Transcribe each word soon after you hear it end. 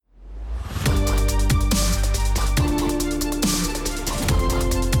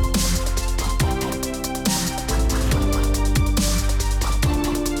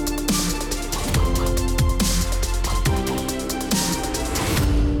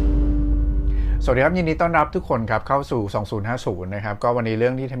สวัสดีครับยินดีต้อนรับทุกคนครับเข้าสู่2050นะครับก็วันนี้เรื่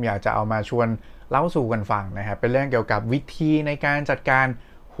องที่ทำอยากจะเอามาชวนเล่าสู่กันฟังนะครับเป็นเรื่องเกี่ยวกับวิธีในการจัดการ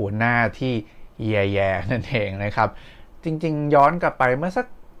หัวหน้าที่แย่ๆนั่นเองนะครับจริงๆย้อนกลับไปเมื่อสัก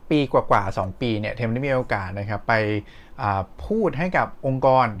ปีกว่าๆ2 ปีเนี่ยเทมได้มีโอกาสนะครับไปพูดให้กับองค์ก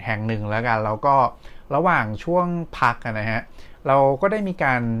รแห่งหนึ่งแล้วกันแล้วก็ระหว่างช่วงพักนะฮะเราก็ได้มีก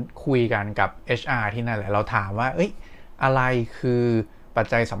ารคุยกันกับ HR ที่นั่นแหละเราถามว่าอะไรคือปัจ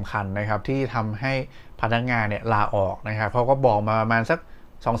จัยสำคัญนะครับที่ทำให้พนักงานเนี่ยลาออกนะครับเขาก็บอกมาประมาณสัก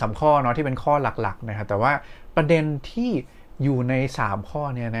 2-3 ข้อเนาะที่เป็นข้อหลักๆนะครับแต่ว่าประเด็นที่อยู่ใน3ข้อ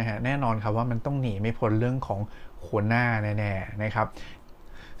เนี่ยนะฮะแน่นอนครับว่ามันต้องหนีไม่พ้นเรื่องของหัวหน้าแน่ๆนะครับ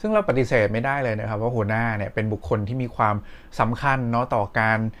ซึ่งเราปฏิเสธไม่ได้เลยนะครับว่าหัวหน้าเนี่ยเป็นบุคคลที่มีความสำคัญเนาะต่อก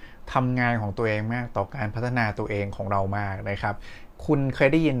ารทำงานของตัวเองมากต่อการพัฒนาตัวเองของเรามากนะครับคุณเคย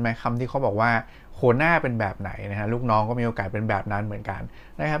ได้ยินไหมคำที่เขาบอกว่าหัวหน้าเป็นแบบไหนนะฮะลูกน้องก็มีโอกาสเป็นแบบนั้นเหมือนกัน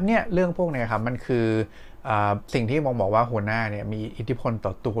นะครับเนี่ยเรื่องพวกนี้ครับมันคือสิ่งที่บอกว่าหัวหน้าเนี่ยมีอิทธิพลต่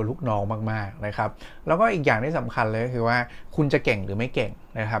อตัวลูกน้องมากๆนะครับแล้วก็อีกอย่างที่สำคัญเลยก็คือว่าคุณจะเก่งหรือไม่เก่ง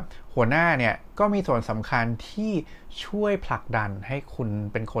นะครับหัวหน้าเนี่ยก็มีส่วนสำคัญที่ช่วยผลักดันให้คุณ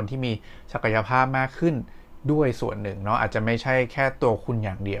เป็นคนที่มีศักยภาพมากขึ้นด้วยส่วนหนึ่งเนาะอาจจะไม่ใช่แค่ตัวคุณอ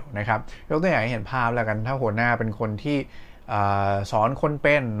ย่างเดียวนะครับยกตัวอย่างให้เห็นภาพแล้วกันถ้าหัวหน้าเป็นคนที่สอนคนเ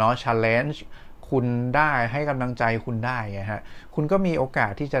ป็นเนาะ challenge คุณได้ให้กำลังใจคุณได้ไงฮะคุณก็มีโอกา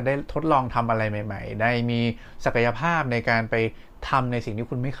สที่จะได้ทดลองทำอะไรใหม่ๆได้มีศักยภาพในการไปทำในสิ่งที่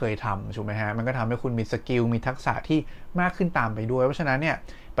คุณไม่เคยทำถูกไหมฮะมันก็ทำให้คุณมีสกิลมีทักษะที่มากขึ้นตามไปด้วยเพราะฉะนั้นเนี่ย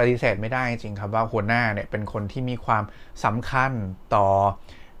ปฏิเสธไม่ได้จริงครับว่าหัวหน้าเนี่ยเป็นคนที่มีความสำคัญต่อ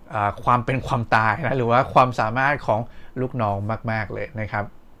ความเป็นความตายนะหรือว่าความสามารถของลูกน้องมากๆเลยนะครับ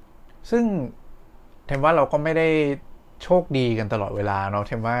ซึ่งเทมว่าเราก็ไม่ได้โชคดีกันตลอดเวลาเนาะเ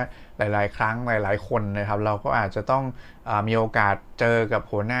ทมว่าหลายๆครั้งหลายๆคนนะครับเราก็อาจจะต้องมีโอกาสเจอกับ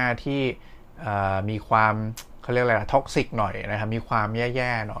หัวหน้าที่มีความเขาเรียกอะไรท็อกซิกหน่อยนะครับมีความแ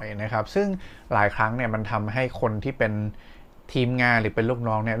ย่ๆหน่อยนะครับซึ่งหลายครั้งเนี่ยมันทำให้คนที่เป็นทีมงานหรือเป็นลูก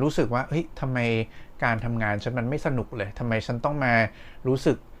น้องเนี่ยรู้สึกว่าเฮ้ยทำไมการทำงานฉันมันไม่สนุกเลยทำไมฉันต้องมารู้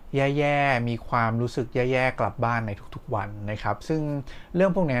สึกแย่ๆมีความรู้สึกแย่ๆกลับบ้านในทุกๆวันนะครับซึ่งเรื่อ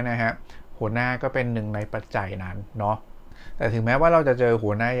งพวกนี้นะฮะหัวหน้าก็เป็นหนึ่งในปัจจัยนั้นเนาะแต่ถึงแม้ว่าเราจะเจอ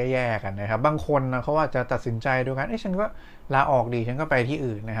หัวหน้าแย่ๆกันนะครับบางคนนะเขาอาจจะตัดสินใจด้วยกันฉันก็ลาออกดีฉันก็ไปที่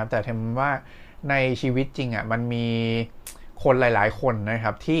อื่นนะครับแต่เทมว่าในชีวิตจริงอ่ะมันมีคนหลายๆคนนะค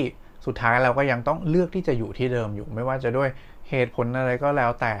รับที่สุดท้ายเราก็ยังต้องเลือกที่จะอยู่ที่เดิมอยู่ไม่ว่าจะด้วยเหตุผลอะไรก็แล้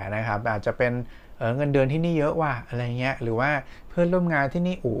วแต่นะครับอาจจะเป็นเงินเดือนที่นี่เยอะว่ะอะไรเงี้ยหรือว่าเพื่อนร่วมงานที่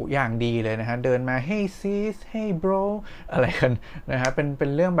นี่อย่างดีเลยนะฮะเดินมา hey sis hey bro อะไรกันนะฮะเป็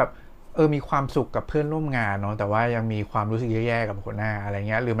นเรื่องแบบมีความสุขกับเพื่อนร่วมงานเนาะแต่ว่ายังมีความรู้สึกแย่ๆกับหัวหน้าอะไร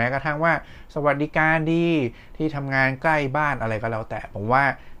เงี้ยหรือแม้กระทั่งว่าสวัสดิการดีที่ทำงานใกล้บ้านอะไรก็แล้วแต่ผมว่า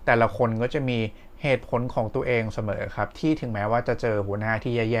แต่ละคนก็จะมีเหตุผลของตัวเองเสมอครับที่ถึงแม้ว่าจะเจอหัวหน้า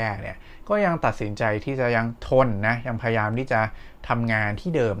ที่แย่ๆเนี่ยก็ยังตัดสินใจที่จะยังทนนะยังพยายามที่จะทำงาน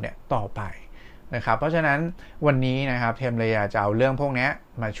ที่เดิมเนี่ยต่อไปนะครับเพราะฉะนั้นวันนี้นะครับเทมเลยอยากจะเอาเรื่องพวกนี้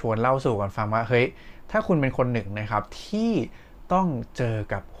มาชวนเล่าสู่กันฟังว่าเฮ้ยถ้าคุณเป็นคนหนึ่งนะครับที่ต้องเจอ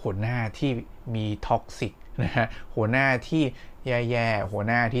กับหัวหน้าที่มีท็อกซิกนะฮะหัวหน้าที่แย่ๆหัว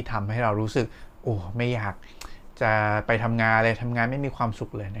หน้าที่ทำให้เรารู้สึกไม่อยากจะไปทำงานเลยทำงานไม่มีความสุ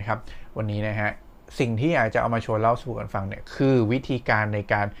ขเลยนะครับวันนี้นะฮะสิ่งที่อยากจะเอามาชวนเล่าสู่กันฟังเนี่ยคือวิธีการใน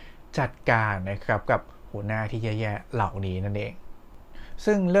การจัดการนะครับกับหัวหน้าที่แย่ๆเหล่านี้นั่นเอง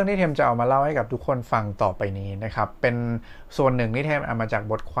ซึ่งเรื่องที่เทมจะเอามาเล่าให้กับทุกคนฟังต่อไปนี้นะครับเป็นส่วนหนึ่งที่เทมเอามาจาก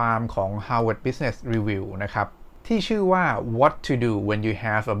บทความของ Harvard Business Review นะครับที่ชื่อว่า What to do when you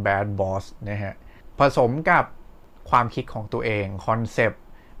have a bad boss นะฮะผสมกับความคิดของตัวเองคอนเซปต์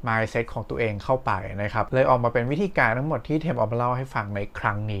mindset ของตัวเองเข้าไปนะครับเลยออกมาเป็นวิธีการทั้งหมดที่เทมเอามาเล่าให้ฟังในค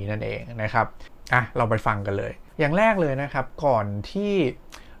รั้งนี้นั่นเองนะครับเราไปฟังกันเลยอย่างแรกเลยนะครับก่อนที่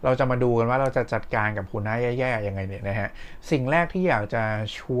เราจะมาดูกันว่าเราจะจัดการกับหัวหน้าแย่ๆยังไงเนี่ยนะฮะสิ่งแรกที่อยากจะ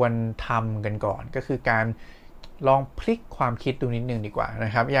ชวนทำกันก่อนก็คือการลองพลิกความคิดดูนิดนึงดีกว่าน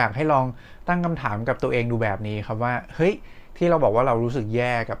ะครับอยากให้ลองตั้งคำถามกับตัวเองดูแบบนี้ครับว่าเฮ้ยที่เราบอกว่าเรารู้สึกแ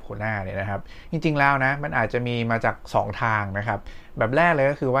ย่กับหัวหน้าเนี่ยนะครับจริงๆแล้วนะมันอาจจะมีมาจาก2ทางนะครับแบบแรกเลย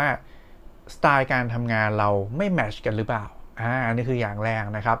ก็คือว่าสไตล์การทำงานเราไม่แมทช์กันหรือเปล่าอันนี้คืออย่างแรก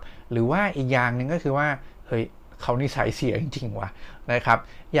นะครับหรือว่าอีกอย่างนึงก็คือว่าเฮ้ยเขานิสัยเสียจริงๆว่ะนะครับ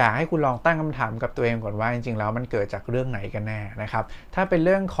อยากให้คุณลองตั้งคำถามกับตัวเองก่อนว่าจริงๆแล้วมันเกิดจากเรื่องไหนกันแน่นะครับถ้าเป็นเ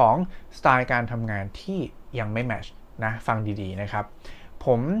รื่องของสไตล์การทำงานที่ยังไม่แมทช์นะฟังดีๆนะครับผ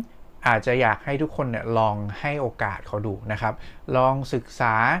มอาจจะอยากให้ทุกคนเนี่ยลองให้โอกาสเขาดูนะครับลองศึกษ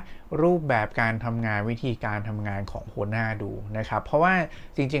ารูปแบบการทำงานวิธีการทำงานของหัวหน้าดูนะครับเพราะว่า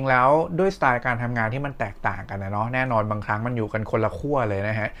จริงๆแล้วด้วยสไตล์การทำงานที่มันแตกต่างกันนะเนาะแน่นอนบางครั้งมันอยู่กันคนละขั้วเลย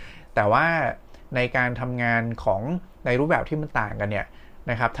นะฮะแต่ว่า ในการทำงานของในรูปแบบที่มันต่างกันเนี่ย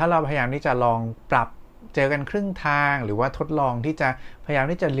นะครับถ้าเราพยายามที่จะลองปรับเจอกันครึ่งทางหรือว่าทดลองที่จะพยายาม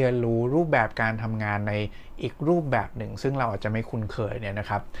ที่จะเรียนรู้รูปแบบการทำงานในอีกรูปแบบหนึ่งซึ่งเราอาจจะไม่คุ้นเคยเนี่ยนะ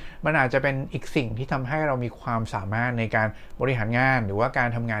ครับมันอาจจะเป็นอีกสิ่งที่ทำให้เรามีความสามารถในการบริหารงานหรือว่าการ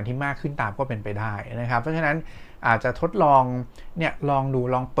ทำงานที่มากขึ้นตามก็เป็นไปได้นะครับเพราะฉะนั้นอาจจะทดลองเนี่ยลองดู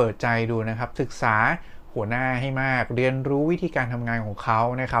ลองเปิดใจดูนะครับศึกษาหัวหน้าให้มากเรียนรู้วิธีการทำงานของเขา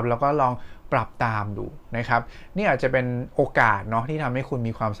นะครับแล้วก็ลองปรับตามดูนะครับนี่อาจจะเป็นโอกาสเนาะที่ทำให้คุณ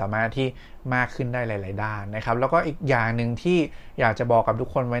มีความสามารถที่มากขึ้นได้หลายๆด้านนะครับแล้วก็อีกอย่างหนึ่งที่อยากจะบอกกับทุก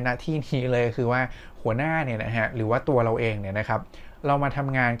คนไว้ณที่นี้เลยคือว่าหัวหน้าเนี่ยนะฮะหรือว่าตัวเราเองเนี่ยนะครับเรามาท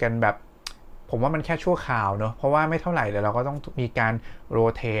ำงานกันแบบผมว่ามันแค่ชั่วคราวเนาะเพราะว่าไม่เท่าไหร่เดี๋ยวเราก็ต้องมีการโร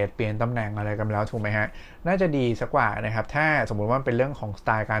เตทเปลี่ยนตำแหน่งอะไรกันแล้วถูกไหมฮะน่าจะดีสักกว่านะครับถ้าสมมุติว่าเป็นเรื่องของสไต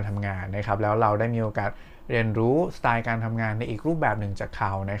ล์การทำงานนะครับแล้วเราได้มีโอกาสเรียนรู้สไตล์การทำงานในอีกรูปแบบหนึ่งจากเข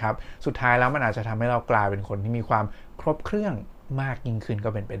านะครับสุดท้ายแล้วมันอาจจะทำให้เรากลายเป็นคนที่มีความครบเครื่องมากยิ่งขึ้นก็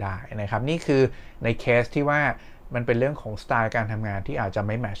เป็นไปได้นะครับนี่คือในเคสที่ว่ามันเป็นเรื่องของสไตล์การทำงานที่อาจจะไ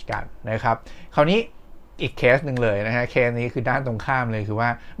ม่แมทช์กันนะครับคราวนี้อีกเคสหนึ่งเลยนะฮะเคสนี้คือด้านตรงข้ามเลยคือว่า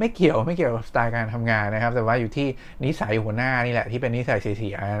ไม่เกี่ยวกับสไตล์การทำงานนะครับแต่ว่าอยู่ที่นิสัยหัวหน้านี่แหละที่เป็นนิสัยเ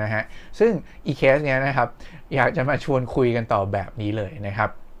สียๆนะฮะซึ่งอีกเคสเนี้ยนะครับอยากจะมาชวนคุยกันต่อแบบนี้เลยนะครับ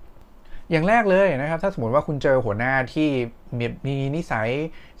อย่างแรกเลยนะครับถ้าสมมติว่าคุณเจอหัวหน้าที่มีนิสัย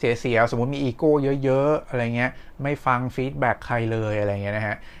เสียๆสมมติมีอีโก้เยอะๆอะไรเงี้ยไม่ฟังฟีดแบ็กใครเลยอะไรเงี้ยนะฮ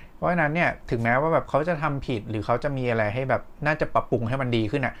ะเพราะฉะนั้นเนี่ยถึงแม้ว่าแบบเขาจะทำผิดหรือเขาจะมีอะไรให้แบบน่าจะปรับปรุงให้มันดี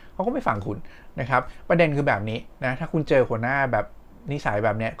ขึ้นอ่ะเขาก็ไม่ฟังคุณนะครับประเด็นคือแบบนี้นะถ้าคุณเจอหัวหน้าแบบนิสัยแบ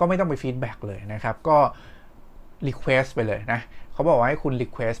บเนี้ยก็ไม่ต้องไปฟีดแบ็กเลยนะครับก็ request ไปเลยนะเขาบอกว่าให้คุณ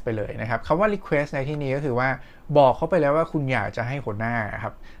request ไปเลยนะครับคำว่า request ในที่นี้ก็คือว่าบอกเขาไปแล้วว่าคุณอยากจะให้หัวหน้าค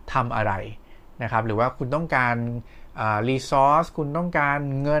รับทำอะไรนะครับหรือว่าคุณต้องการresource คุณต้องการ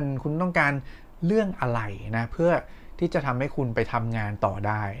เงินคุณต้องการเรื่องอะไรนะเพื่อที่จะทำให้คุณไปทำงานต่อไ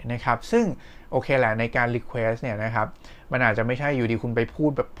ด้นะครับซึ่งโอเคแหละในการ request เนี่ยนะครับมันอาจจะไม่ใช่อยู่ดีคุณไปพู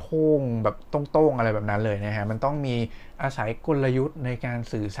ดแบบโพ่งแบบตรงๆอะไรแบบนั้นเลยนะฮะมันต้องมีอาศัยกลยุทธ์ในการ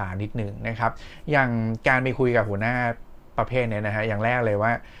สื่อสารนิดหนึ่งนะครับอย่างการไปคุยกับหัวหน้าประเภทเนี่ยนะฮะอย่างแรกเลยว่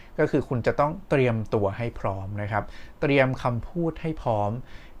าก็คือคุณจะต้องเตรียมตัวให้พร้อมนะครับเตรียมคำพูดให้พร้อม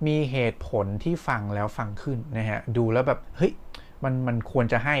มีเหตุผลที่ฟังแล้วฟังขึ้นนะฮะดูแล้วแบบเฮ้ยมันควร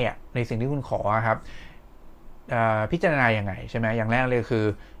จะให้อ่ะในสิ่งที่คุณขอครับพิจารณายังไงใช่ไหมอย่างแรกเลยคือ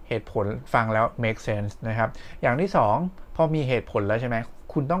เหตุผลฟังแล้ว make sense นะครับอย่างที่2พอมีเหตุผลแล้วใช่ไหม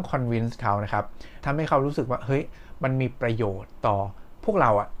คุณต้อง convince เขานะครับทำให้เขารู้สึกว่าเฮ้ยมันมีประโยชน์ต่อพวกเร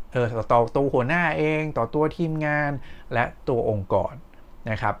าอ่ะต่อตัวหัวหน้าเองต่อตัวทีมงานและตัวองค์กร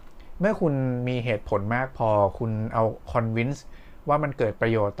นะครับเมื่อคุณมีเหตุผลมากพอคุณเอา convince ว่ามันเกิดปร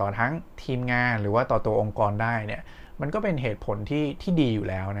ะโยชน์ต่อทั้งทีมงานหรือว่าต่อตัวองค์กรได้เนี่ยมันก็เป็นเหตุผลที่ดีอยู่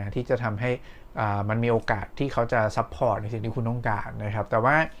แล้วนะที่จะทำให้มันมีโอกาสที่เขาจะซัพพอร์ตในสิ่งที่คุณต้องการนะครับแต่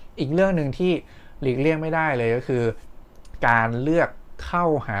ว่าอีกเรื่องหนึ่งที่หลีกเลี่ยงไม่ได้เลยก็คือการเลือกเข้า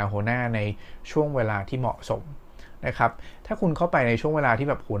หาหัวหน้าในช่วงเวลาที่เหมาะสมนะครับถ้าคุณเข้าไปในช่วงเวลาที่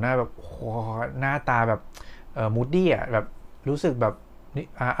แบบหัวหน้าแบบหน้าตาแบบมูดดี้อ่ะแบบรู้สึกแบบ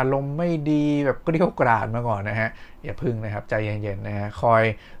อารมณ์ไม่ดีแบบเกรี้ยวกราดมาก่อนนะฮะอย่าพึ่งนะครับใจเย็นๆนะฮะคอย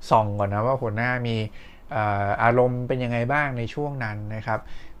ส่องก่อนนะว่าหัวหน้ามีอารมณ์เป็นยังไงบ้างในช่วงนั้นนะครับ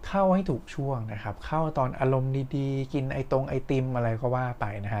เข้าให้ถูกช่วงนะครับเข้าตอนอารมณ์ดีๆกินไอติมอะไรก็ว่าไป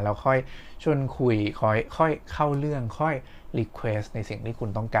นะฮะแล้วค่อยชวนคุยค่อยเข้าเรื่องค่อย request ในสิ่งที่คุณ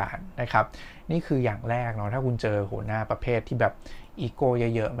ต้องการนะครับนี่คืออย่างแรกเนาะถ้าคุณเจอหัวหน้าประเภทที่แบบอีโก้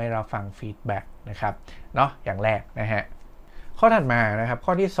เยอะๆไม่รับฟังฟีดแบ็กนะครับเนาะอย่างแรกนะฮะข้อถัดมานะครับข้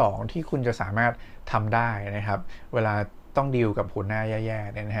อที่2ที่คุณจะสามารถทำได้นะครับเวลาต้องดีลกับหัวหน้าแย่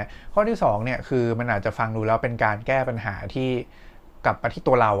ๆเนี่ยนะฮะข้อที่2เนี่ยคือมันอาจจะฟังดูแล้วเป็นการแก้ปัญหาที่กลับมาที่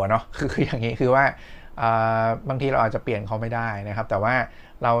ตัวเราอะเนาะคืออย่างนี้คือว่าบางทีเราอาจจะเปลี่ยนเขาไม่ได้นะครับแต่ว่า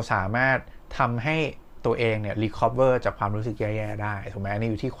เราสามารถทำให้ตัวเองเนี่ย recover จากความรู้สึกแย่ๆได้ถูกไหมอันนี้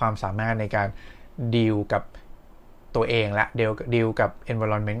อยู่ที่ความสามารถในการดีลกับตัวเองและดีลกับ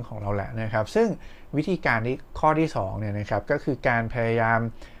environment ของเราแหละนะครับซึ่งวิธีการที่ข้อที่2เนี่ยนะครับก็คือการพยายาม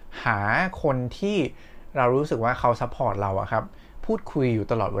หาคนที่เรารู้สึกว่าเขาซัพพอร์ตเราอะครับพูดคุยอยู่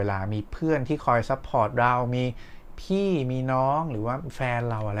ตลอดเวลามีเพื่อนที่คอยซัพพอร์ตเรามีพี่มีน้องหรือว่าแฟน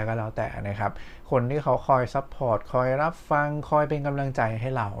เราอะไรก็แล้วแต่นะครับคนที่เขาคอยซัพพอร์ตคอยรับฟังคอยเป็นกำลังใจให้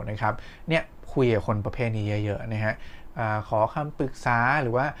เรานะครับเนี่ยคุยกับคนประเภทนี้เยอะๆนะฮะขอคำปรึกษาห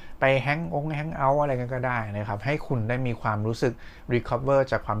รือว่าไปแฮงเอาท์อะไรกันก็ได้นะครับให้คุณได้มีความรู้สึก recover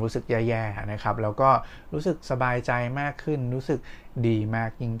จากความรู้สึกแย่ๆนะครับแล้วก็รู้สึกสบายใจมากขึ้นรู้สึกดีมา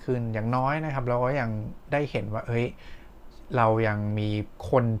กยิ่งขึ้นอย่างน้อยนะครับเราก็ยังได้เห็นว่า เรายังมี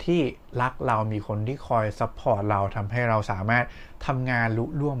คนที่รักเรามีคนที่คอยซัพพอร์ตเราทำให้เราสามารถทำงานลุ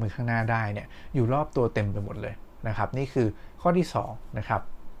ล่วงไปข้างหน้าได้เนี่ยอยู่รอบตัวเต็มไปหมดเลยนะครับนี่คือข้อที่2นะครับ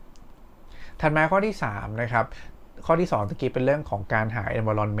ถัดมาข้อที่3นะครับข้อที่2ตะกี้เป็นเรื่องของการหา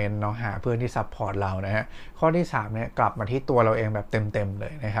environment เนาะหาเพื่อนที่ซัพพอร์ตเรานะฮะข้อที่3เนี่ยกลับมาที่ตัวเราเองแบบเต็มๆเล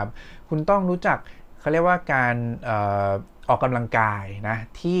ยนะครับคุณต้องรู้จักเขาเรียกว่าการออกกำลังกายนะ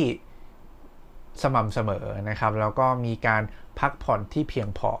ที่สม่ำเสมอนะครับแล้วก็มีการพักผ่อนที่เพียง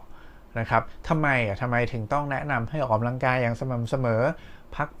พอนะครับทำไมถึงต้องแนะนำให้ออกกำลังกายอย่างสม่ำเสมอ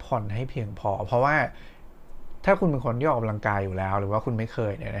พักผ่อนให้เพียงพอเพราะว่าถ้าคุณเป็นคนที่ออกกำลังกายอยู่แล้วหรือว่าคุณไม่เค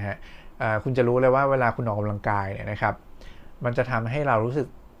ยเนี่ยนะฮะคุณจะรู้เลยว่าเวลาคุณออกกำลังกายเนี่ยนะครับมันจะทำให้เรารู้สึก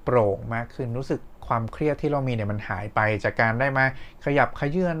โปร่งมากขึ้นรู้สึกความเครียดที่เรามีเนี่ยมันหายไปจากการได้มาขยับเข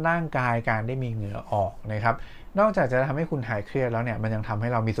ยื้อนร่างกายการได้มีเหงื่อออกนะครับนอกจากจะทำให้คุณหายเครียดแล้วเนี่ยมันยังทำให้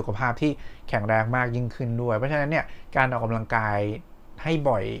เรามีสุขภาพที่แข็งแรงมากยิ่งขึ้นด้วยเพราะฉะนั้นเนี่ยการออกกำลังกายให้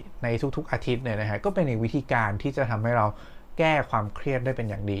บ่อยในทุกๆอาทิตย์เนี่ยนะฮะก็เป็นอีกวิธีการที่จะทำให้เราแก้ความเครียดได้เป็น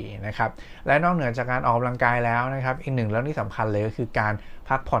อย่างดีนะครับและนอกเหนือจากการออกกำลังกายแล้วนะครับอีกหนึ่งเรื่องที่สำคัญเลยก็คือการ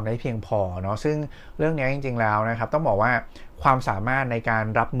พักผ่อนได้เพียงพอเนาะซึ่งเรื่องนี้จริงๆแล้วนะครับต้องบอกว่าความสามารถในการ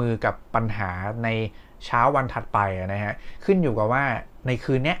รับมือกับปัญหาในเช้าวันถัดไปนะฮะขึ้นอยู่กับว่าใน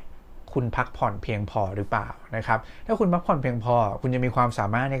คืนนี้คุณพักผ่อนเพียงพอหรือเปล่านะครับถ้าคุณพักผ่อนเพียงพอคุณจะมีความสา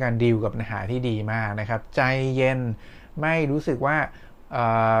มารถในการดีลกับปัญหาที่ดีมากนะครับใจเย็นไม่รู้สึกว่า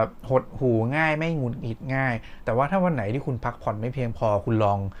หดหู่ง่ายไม่หงุดหงิดง่ายแต่ว่าถ้าวันไหนที่คุณพักผ่อนไม่เพียงพอคุณล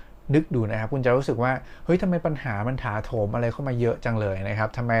องนึกดูนะครับคุณจะรู้สึกว่าเฮ้ยทำไมปัญหามันถาโถมอะไรเข้ามาเยอะจังเลยนะครับ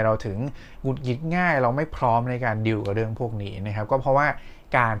ทำไมเราถึงหงุดหงิดง่ายเราไม่พร้อมในการดีลกับเรื่องพวกนี้นะครับก็เพราะว่า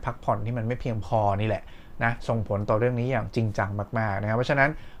การพักผ่อนที่มันไม่เพียงพอนี่แหละนะส่งผลต่อเรื่องนี้อย่างจริงจังมากๆนะครับเพราะฉะนั้น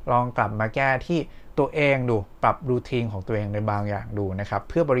ลองกลับมาแก้ที่ตัวเองดูปรับรูทีนของตัวเองในบางอย่างดูนะครับ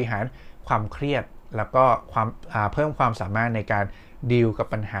เพื่อบริหารความเครียดแล้วก็เพิ่มความสามารถในการดีลกับ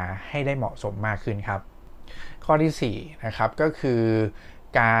ปัญหาให้ได้เหมาะสมมากขึ้นครับข้อที่4นะครับก็คือ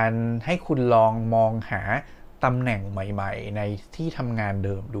การให้คุณลองมองหาตำแหน่งใหม่ๆในที่ทำงานเ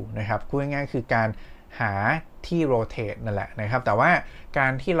ดิมดูนะครับพูดง่ายๆคือการหาที่โรเตทนั่นแหละนะครับแต่ว่ากา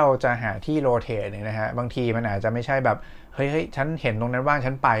รที่เราจะหาที่โรเตทเนี่ยนะฮะบางทีมันอาจจะไม่ใช่แบบเฮ้ยฉันเห็นตรงนั้นว่าง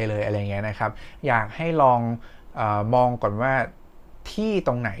ฉันไปเลยอะไรเงี้ยนะครับอยากให้ลองมองก่อนว่าที่ต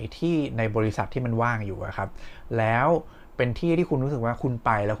รงไหนที่ในบริษัทที่มันว่างอยู่ครับแล้วเป็นที่ที่คุณรู้สึกว่าคุณไป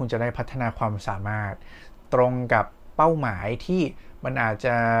แล้วคุณจะได้พัฒนาความสามารถตรงกับเป้าหมายที่มันอาจจ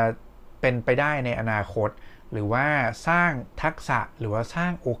ะเป็นไปได้ในอนาคตหรือว่าสร้างทักษะหรือว่าสร้า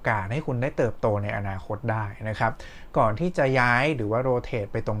งโอกาสให้คุณได้เติบโตในอนาคตได้นะครับก่อนที่จะย้ายหรือว่าโรเตท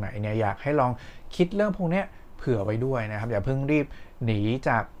ไปตรงไหนเนี่ยอยากให้ลองคิดเรื่องพวกนี้เผื่อไว้ด้วยนะครับอย่าเพิ่งรีบหนี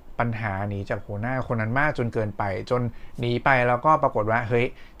จากปัญหาหนีจากหัวหน้าคนนั้นมากจนเกินไปจนหนีไปแล้วก็ปรากฏว่าเฮ้ย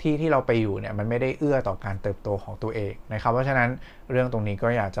ที่เราไปอยู่เนี่ยมันไม่ได้เอื้อต่อการเติบโตของตัวเองนะครับเพราะฉะนั้นเรื่องตรงนี้ก็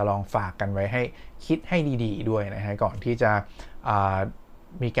อยากจะลองฝากกันไว้ให้คิดให้ดีๆด้วยนะฮะก่อนที่จะ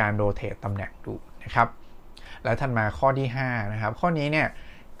มีการโรเตทตำแหน่งดูนะครับแล้วถัดมาข้อที่5นะครับข้อนี้เนี่ย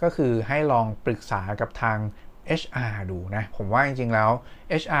ก็คือให้ลองปรึกษากับทาง HR ดูนะผมว่าจริงๆแล้ว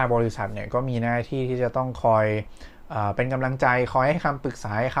HR บริษัทเนี่ยก็มีหน้าที่ที่จะต้องคอยเป็นกำลังใจคอยให้คำปรึกษ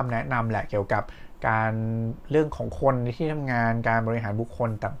าให้คำแนะนำแหละเกี่ยวกับการเรื่องของคนที่ทำงานการบริหารบุคคล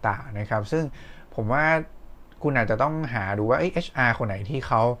ต่างๆนะครับซึ่งผมว่าคุณอาจจะต้องหาดูว่าHR คนไหนที่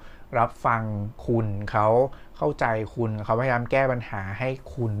เขารับฟังคุณเขาเข้าใจคุณเขาพยายามแก้ปัญหาให้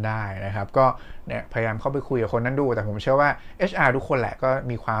คุณได้นะครับก็เนี่ยพยายามเข้าไปคุยกับคนนั้นดูแต่ผมเชื่อว่า HR ทุกคนแหละก็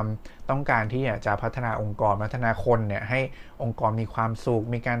มีความต้องการที่จะพัฒนาองค์กรพัฒนาคนเนี่ยให้องค์กรมีความสุข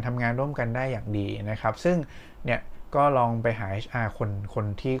มีการทำงานร่วมกันได้อย่างดีนะครับซึ่งเนี่ยก็ลองไปหา HR คน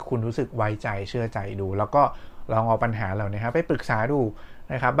ที่คุณรู้สึกไว้ใจเชื่อใจดูแล้วก็ลองเอาปัญหาเหล่านี้ครับไปปรึกษาดู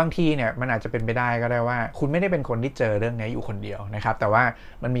นะครับบางทีเนี่ยมันอาจจะเป็นไปได้ก็ได้ว่าคุณไม่ได้เป็นคนที่เจอเรื่องนี้อยู่คนเดียวนะครับแต่ว่า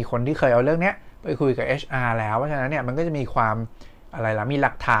มันมีคนที่เคยเอาเรื่องนี้ไปคุยกับ HR แล้วเพราะฉะนั้นเนี่ยมันก็จะมีความมีห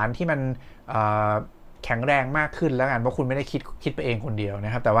ลักฐานที่มันแข็งแรงมากขึ้นแล้วกันเพราะคุณไม่ได้คิดไปเองคนเดียวน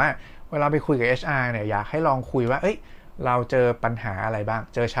ะครับแต่ว่าเวลาไปคุยกับ HR เนี่ยอยากให้ลองคุยว่าเราเจอปัญหาอะไรบ้าง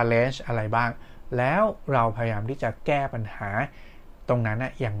เจอ challenge อะไรบ้างแล้วเราพยายามที่จะแก้ปัญหาตรงนั้นน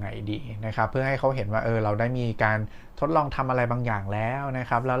ะยังไงดีนะครับเพื่อให้เขาเห็นว่าเราได้มีการทดลองทำอะไรบางอย่างแล้วนะ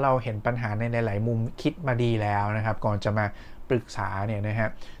ครับแล้วเราเห็นปัญหาในหลายๆมุมคิดมาดีแล้วนะครับก่อนจะมาปรึกษาเนี่ยนะฮะ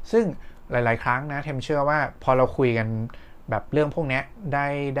ซึ่งหลายๆครั้งนะเทมเชื่อว่าพอเราคุยกันแบบเรื่องพวกนี้ไ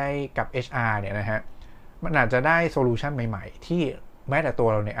ด้กับ HR เนี่ยนะฮะมันอาจจะได้โซลูชันใหม่ๆที่แม้แต่ตัว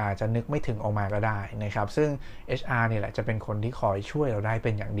เราเนี่ยอาจจะนึกไม่ถึงออกมาก็ได้นะครับซึ่ง HR เนี่ยแหละจะเป็นคนที่คอยช่วยเราได้เ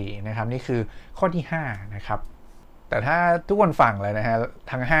ป็นอย่างดีนะครับนี่คือข้อที่5นะครับแต่ถ้าทุกคนฟังเลยนะฮะ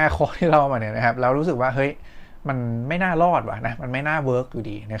ทั้ง5ข้อที่เล่ามาเนี่ยนะครับเรารู้สึกว่าเฮ้ยมันไม่น่ารอดว่ะนะมันไม่น่าเวิร์กอยู่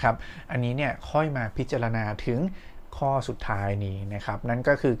ดีนะครับอันนี้เนี่ยค่อยมาพิจารณาถึง ข้อสุดท้ายนี้นะครับนั่น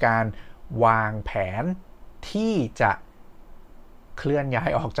ก็คือการวางแผนที่จะเคลื่อนย้าย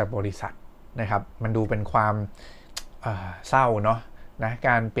ออกจากบริษัทนะครับมันดูเป็นความเศร้าเนาะนะก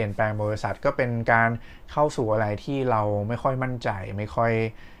ารเปลี่ยนแปลงบริษัทก็เป็นการเข้าสู่อะไรที่เราไม่ค่อยมั่นใจไม่ค่อย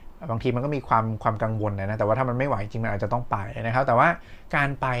บางทีมันก็มีความกังวลนะแต่ว่าถ้ามันไม่ไหวจริงมันอาจจะต้องไปนะครับแต่ว่าการ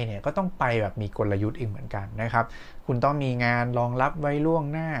ไปเนี่ยก็ต้องไปแบบมีกลยุทธ์อีกเหมือนกันนะครับคุณต้องมีงานรองรับไว้ล่วง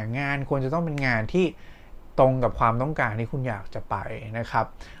หน้างานควรจะต้องเป็นงานที่ตรงกับความต้องการที่คุณอยากจะไปนะครับ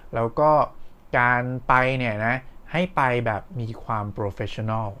แล้วก็การไปเนี่ยนะให้ไปแบบมีความโปรเฟชชั่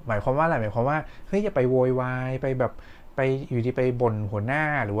นอลหมายความว่าอะไรหมายความว่าเฮ้ยอย่าไปโวยวายไปแบบไปอยู่ที่ไปบ่นหัวหน้า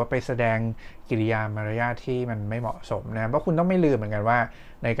หรือว่าไปแสดงกิริยามารยาทที่มันไม่เหมาะสมนะเพราะคุณต้องไม่ลืมเหมือนกันว่า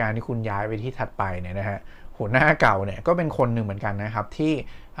ในการที่คุณย้ายไปที่ถัดไปเนี่ยนะฮะหัวหน้าเก่าเนี่ยก็เป็นคนหนึ่งเหมือนกันนะครับที่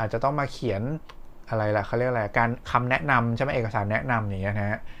อาจจะต้องมาเขียนอะไรล่ะเขาเรียกอะไรการคำแนะนำใช่ไหมเอกสารแนะนำอย่างเงี้ยนะ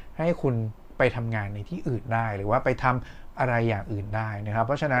ฮะให้คุณไปทำงานในที่อื่นได้หรือว่าไปทำอะไรอย่างอื่นได้นะครับเ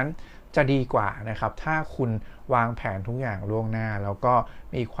พราะฉะนั้นจะดีกว่านะครับถ้าคุณวางแผนทุกอย่างล่วงหน้าแล้วก็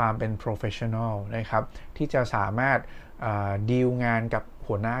มีความเป็น professional นะครับที่จะสามารถดีลงานกับ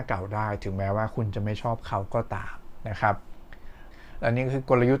หัวหน้าเก่าได้ถึงแม้ว่าคุณจะไม่ชอบเขาก็ตามนะครับและนี่คือ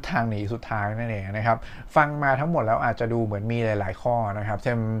กลยุทธ์ทางหนีสุดท้ายนั่นเองนะครับฟังมาทั้งหมดแล้วอาจจะดูเหมือนมีหลายๆข้อนะครับเ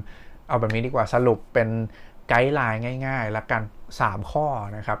ช่นเอาแบบนี้ดีกว่าสรุปเป็นไกด์ไลน์ง่ายๆแล้วกัน3ข้อ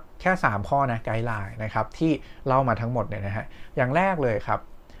นะครับแค่3ข้อนะไกด์ไลน์นะครับที่เล่ามาทั้งหมดเนี่ยนะฮะอย่างแรกเลยครับ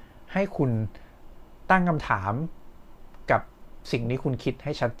ให้คุณตั้งคำถามกับสิ่งที่คุณคิดใ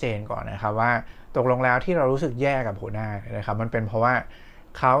ห้ชัดเจนก่อนนะครับว่าตกลงแล้วที่เรารู้สึกแย่กับหัวหน้านะครับมันเป็นเพราะว่า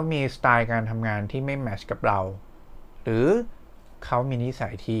เขามีสไตล์การทำงานที่ไม่แมทช์กับเราหรือเขามีนิสั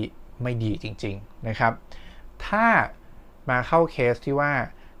ยที่ไม่ดีจริงๆนะครับถ้ามาเข้าเคสที่ว่า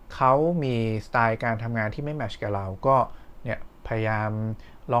เขามีสไตล์การทำงานที่ไม่แมทช์กับเราก็เนี่ยพยายาม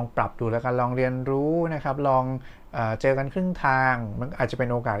ลองปรับดูแล้วกันลองเรียนรู้นะครับลองเจอกันครึ่งทางมันอาจจะเป็น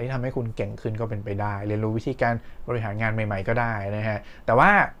โอกาสที่ทำให้คุณเก่งขึ้นก็เป็นไปได้เรียนรู้วิธีการบริหารงานใหม่ๆก็ได้นะฮะแต่ว่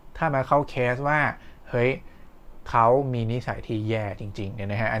าถ้ามาเข้าเคสว่าเฮ้ยเขามีนิสัยที่แย่จริงๆเนี่ย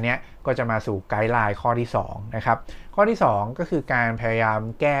นะฮะอันเนี้ยก็จะมาสู่ไกด์ไลน์ข้อที่2นะครับข้อที่2ก็คือการพยายาม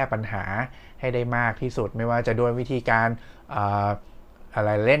แก้ปัญหาให้ได้มากที่สุดไม่ว่าจะด้วยวิธีการอะไร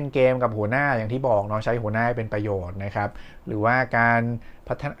เล่นเกมกับหัวหน้าอย่างที่บอกเนาะใช้หัวหน้าเป็นประโยชน์นะครับหรือว่าการ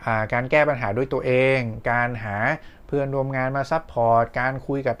แก้ปัญหาด้วยตัวเองการหาเพื่อนร่วมงานมาซัพพอร์ตการ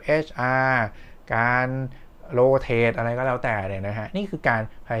คุยกับ HR การโรเตทอะไรก็แล้วแต่เนี่ยนะฮะนี่คือการ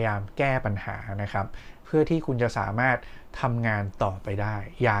พยายามแก้ปัญหานะครับเพื่อที่คุณจะสามารถทำงานต่อไปได้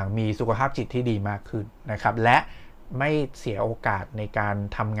อย่างมีสุขภาพจิตที่ดีมากขึ้นนะครับและไม่เสียโอกาสในการ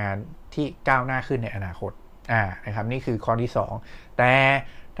ทำงานที่ก้าวหน้าขึ้นในอนาคตนะครับนี่คือข้อที่2แต่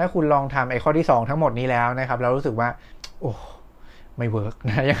ถ้าคุณลองทำไอ้ข้อที่2ทั้งหมดนี้แล้วนะครับแล้วรู้สึกว่าโอ้ไม่เวิร์กน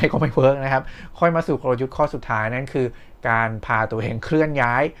ะยังไงก็ไม่เวิร์กนะครับค่อยมาสู่กลยุทธ์ข้อสุดท้ายนั่นคือการพาตัวเองเคลื่อน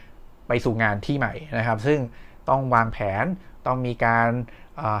ย้ายไปสู่งานที่ใหม่นะครับซึ่งต้องวางแผนต้องมีการ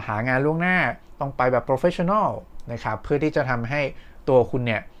หางานล่วงหน้าต้องไปแบบ professional นะครับเพื่อที่จะทำให้ตัวคุณเ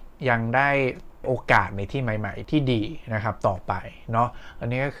นี่ยยังได้โอกาสในที่ใหม่ๆที่ดีนะครับต่อไปเนาะอัน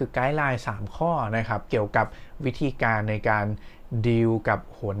นี้ก็คือไกด์ไลน์3ข้อนะครับเกี่ยวกับวิธีการในการดีลกับ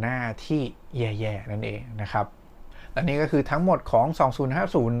หัวหน้าที่แย่ๆนั่นเองนะครับและนี่ก็คือทั้งหมดของ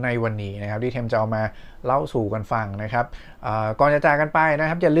2050ในวันนี้นะครับที่เทมจะเอามาเล่าสู่กันฟังนะครับก่อนจะจากกันไปนะ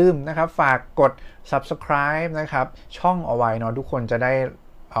ครับอย่าลืมนะครับฝากกด subscribe นะครับช่องเอาไว้เนาะทุกคนจะได้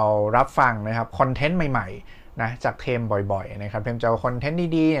เอารับฟังนะครับคอนเทนต์ใหม่ๆนะจากเทมบ่อยๆนะครับเทมจะเอาคอนเทนต์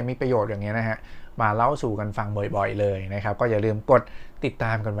ดีๆมีประโยชน์อย่างเงี้ยนะฮะมาเล่าสู่กันฟังบ่อยๆเลยนะครับก็อย่าลืมกดติดต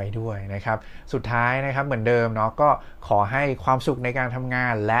ามกันไว้ด้วยนะครับสุดท้ายนะครับเหมือนเดิมเนาะก็ขอให้ความสุขในการทำงา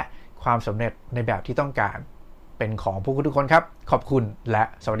นและความสำเร็จในแบบที่ต้องการเป็นของผู้ทุกคนครับขอบคุณและ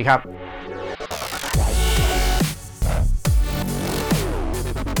สวัสดีครับ